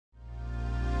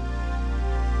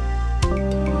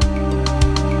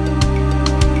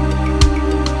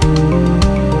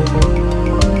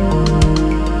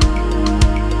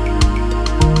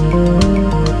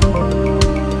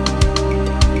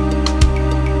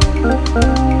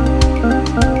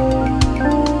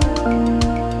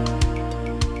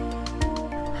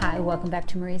welcome back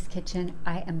to Marie's Kitchen.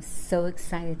 I am so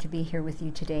excited to be here with you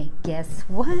today. Guess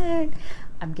what?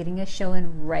 I'm getting a show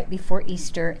in right before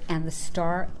Easter, and the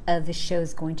star of the show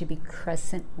is going to be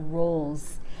Crescent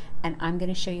rolls. And I'm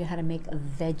going to show you how to make a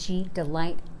veggie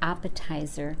delight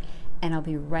appetizer, and I'll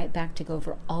be right back to go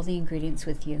over all the ingredients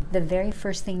with you. The very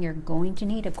first thing you're going to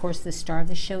need, of course, the star of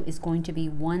the show is going to be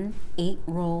 1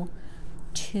 8-roll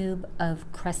tube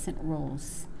of Crescent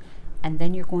rolls. And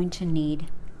then you're going to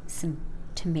need some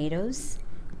tomatoes,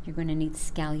 you're going to need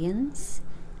scallions,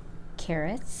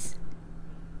 carrots,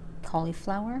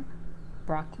 cauliflower,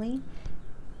 broccoli,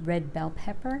 red bell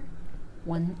pepper,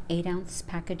 1 8-ounce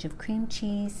package of cream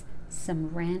cheese, some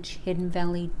ranch Hidden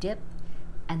Valley dip,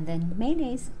 and then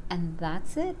mayonnaise, and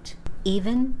that's it.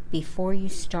 Even before you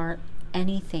start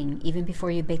anything, even before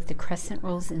you bake the Crescent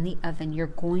rolls in the oven, you're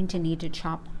going to need to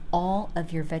chop all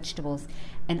of your vegetables,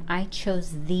 and I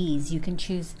chose these. You can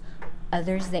choose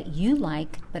others that you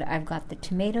like, but I've got the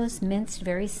tomatoes minced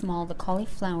very small, the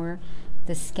cauliflower,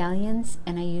 the scallions,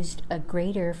 and I used a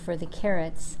grater for the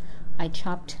carrots. I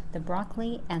chopped the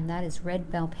broccoli, and that is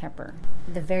red bell pepper.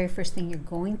 The very first thing you're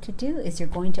going to do is you're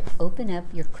going to open up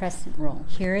your Crescent roll.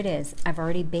 Here it is. I've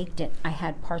already baked it. I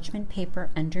had parchment paper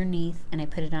underneath, and I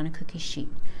put it on a cookie sheet.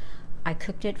 I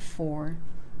cooked it for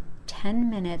 10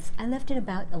 minutes. I left it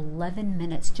about 11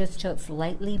 minutes just till it's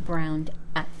lightly browned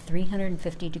at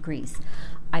 350 degrees.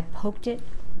 I poked it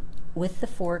with the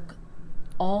fork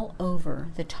all over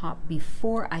the top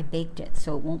before I baked it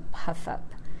so it won't puff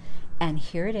up. And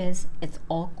here it is. It's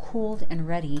all cooled and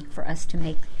ready for us to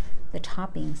make the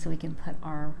topping so we can put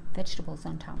our vegetables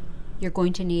on top. You're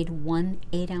going to need 1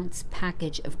 8-ounce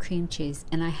package of cream cheese,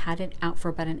 and I had it out for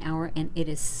about an hour and it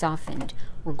is softened.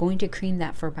 We're going to cream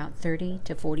that for about 30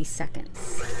 to 40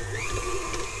 seconds.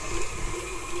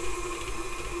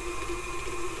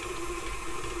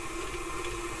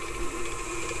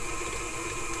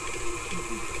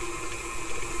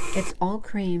 It's all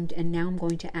creamed, and now I'm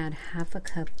going to add ½ a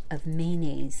cup of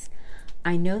mayonnaise.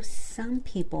 I know some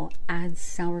people add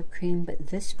sour cream, but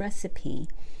this recipe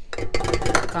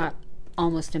got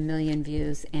almost 1 million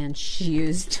views and she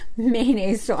used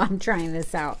mayonnaise, so I'm trying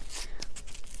this out.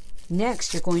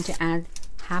 Next, you're going to add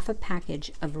 ½ a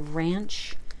package of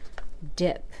ranch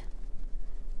dip,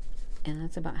 and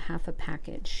that's about ½ a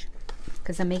package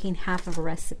because I'm making half of a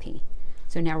recipe.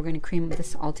 So now we're going to cream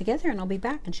this all together, and I'll be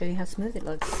back and show you how smooth it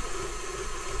looks.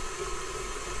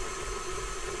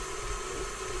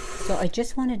 So I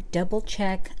just want to double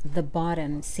check the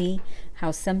bottom. See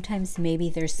how sometimes maybe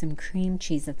there's some cream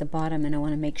cheese at the bottom, and I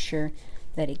want to make sure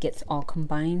that it gets all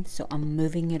combined. So I'm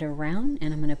moving it around,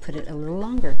 and I'm going to put it a little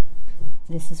longer.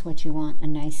 This is what you want, a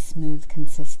nice smooth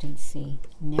consistency.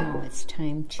 Now it's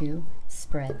time to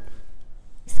spread.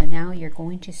 So now you're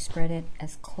going to spread it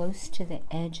as close to the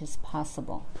edge as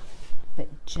possible, but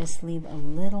just leave a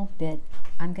little bit.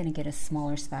 I'm going to get a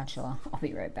smaller spatula. I'll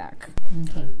be right back.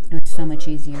 Okay, it's so much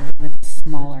easier with a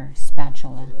smaller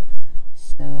spatula.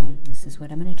 So this is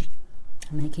what I'm going to do.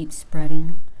 I'm going to keep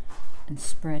spreading and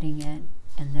spreading it,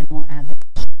 and then we'll add the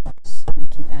vegetables. I'm going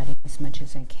to keep adding as much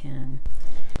as I can.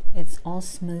 It's all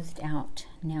smoothed out.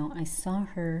 Now I saw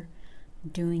her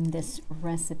doing this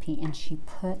recipe, and she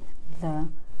put the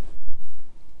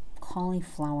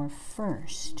cauliflower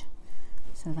first.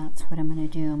 So that's what I'm going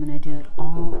to do. I'm going to do it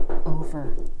all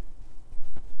over.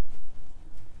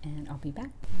 And I'll be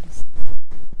back.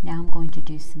 Now I'm going to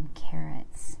do some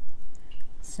carrots.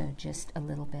 So just a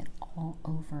little bit all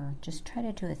over. Just try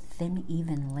to do a thin,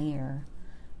 even layer.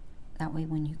 That way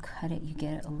when you cut it, you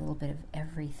get a little bit of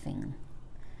everything.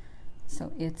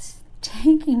 So it's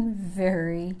taking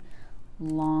very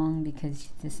long because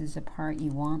this is the part you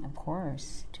want, of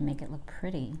course, to make it look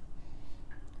pretty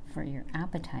for your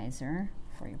appetizer,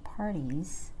 for your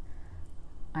parties.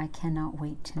 I cannot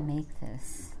wait to make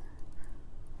this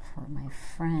for my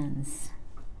friends,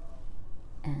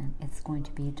 and it's going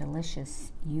to be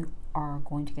delicious. You are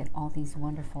going to get all these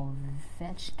wonderful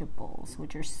vegetables,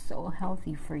 which are so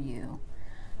healthy for you.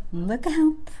 Look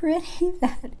how pretty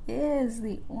that is.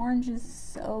 The orange is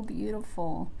so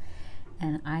beautiful.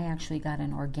 And I actually got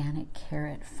an organic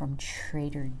carrot from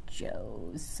Trader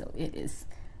Joe's, so it is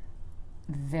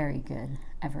very good.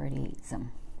 I've already ate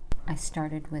some. I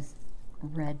started with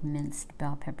red minced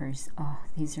bell peppers. Oh,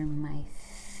 these are my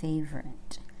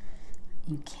favorite.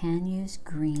 You can use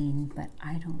green, but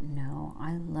I don't know.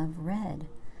 I love red.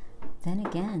 Then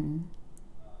again,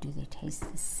 do they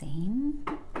taste the same?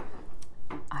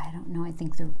 I don't know. I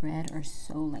think the red are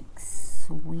so like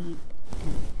sweet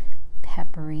and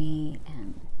peppery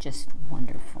and just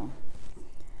wonderful.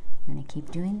 I'm going to keep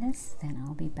doing this, then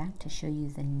I'll be back to show you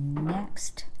the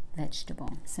next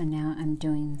vegetable. So now I'm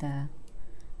doing the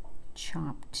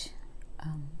chopped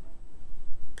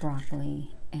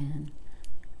broccoli, and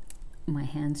my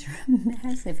hands are a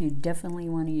mess. If you definitely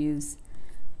want to use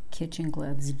kitchen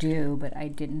gloves, do, but I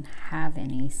didn't have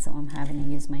any, so I'm having to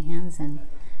use my hands, and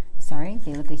sorry,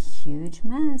 they look a huge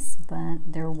mess, but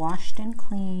they're washed and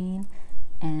clean,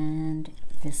 and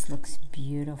this looks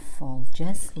beautiful.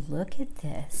 Just look at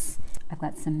this. I've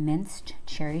got some minced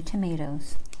cherry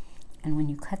tomatoes, and when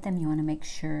you cut them, you want to make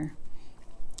sure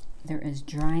they're as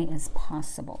dry as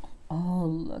possible. Oh,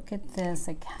 look at this.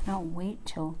 I cannot wait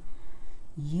till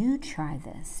you try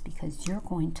this because you're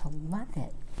going to love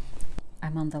it.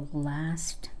 I'm on the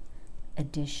last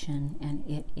addition, and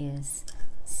it is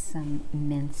some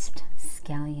minced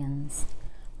scallions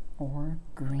or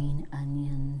green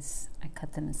onions. I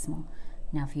cut them in small.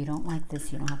 Now, if you don't like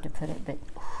this, you don't have to put it, but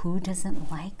who doesn't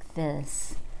like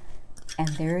this? And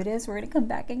there it is. We're going to come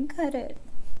back and cut it.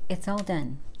 It's all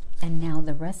done. And now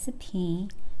the recipe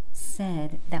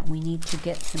said that we need to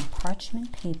get some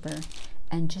parchment paper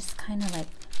and just kind of like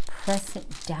press it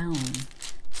down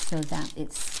so that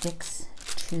it sticks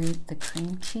to the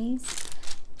cream cheese.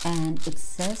 And it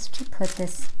says to put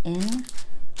this in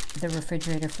the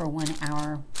refrigerator for 1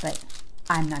 hour, but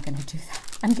I'm not going to do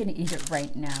that. I'm going to eat it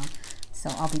right now. So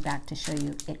I'll be back to show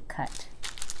you it cut.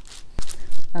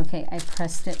 Okay, I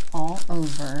pressed it all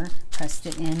over, pressed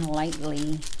it in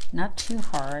lightly, not too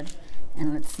hard,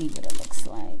 and let's see what it looks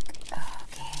like.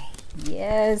 Okay,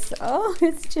 yes, oh,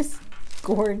 it's just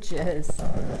gorgeous.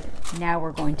 Now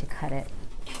we're going to cut it.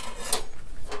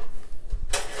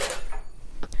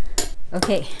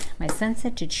 Okay, my son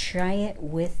said to try it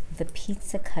with the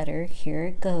pizza cutter. Here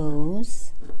it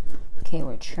goes. Okay,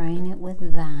 we're trying it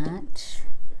with that.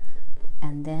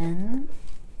 And then,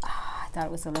 I thought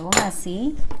it was a little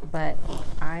messy, but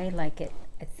I like it,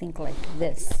 I think, like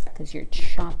this, because you're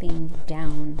chopping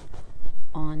down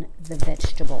on the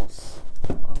vegetables.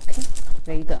 Okay,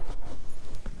 there you go.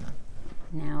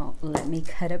 Now, let me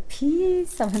cut a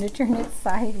piece. I'm going to turn it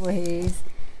sideways,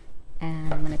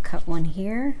 and I'm going to cut one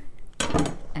here,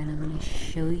 and I'm going to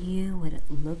show you what it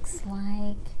looks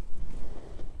like,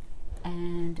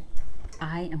 and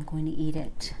I am going to eat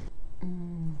it.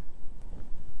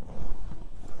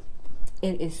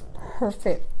 It is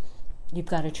perfect. You've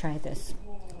got to try this.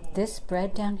 This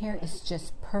bread down here is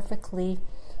just perfectly,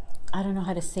 I don't know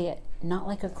how to say it, not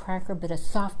like a cracker, but a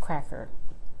soft cracker.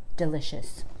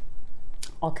 Delicious.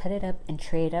 I'll cut it up and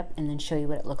tray it up and then show you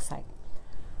what it looks like.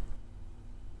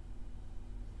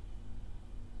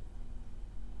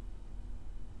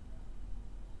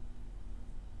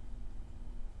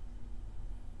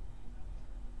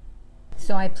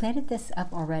 So I plated this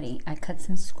up already. I cut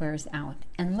some squares out,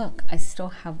 and look, I still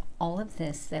have all of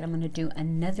this that I'm going to do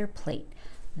another plate.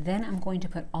 Then I'm going to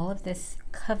put all of this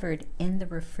covered in the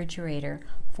refrigerator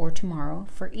for tomorrow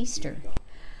for Easter.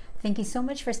 Thank you so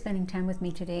much for spending time with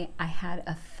me today. I had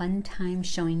a fun time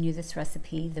showing you this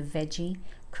recipe, the veggie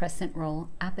crescent roll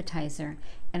appetizer,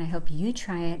 and I hope you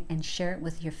try it and share it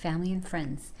with your family and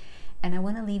friends. And I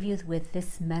want to leave you with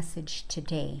this message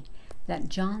today, that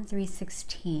John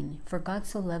 3:16, for God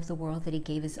so loved the world that he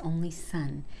gave his only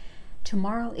son.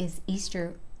 Tomorrow is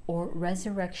Easter or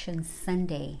Resurrection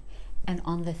Sunday, and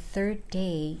on the third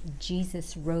day,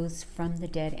 Jesus rose from the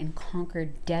dead and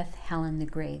conquered death, hell, and the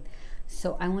grave.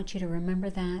 So I want you to remember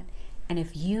that, and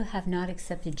if you have not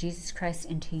accepted Jesus Christ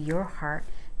into your heart,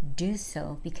 do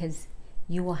so, because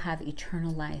you will have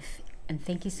eternal life. And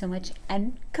thank you so much,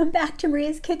 and come back to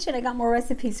Maria's Kitchen. I got more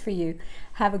recipes for you.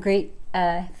 Have a great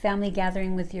family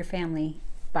gathering with your family.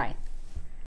 Bye.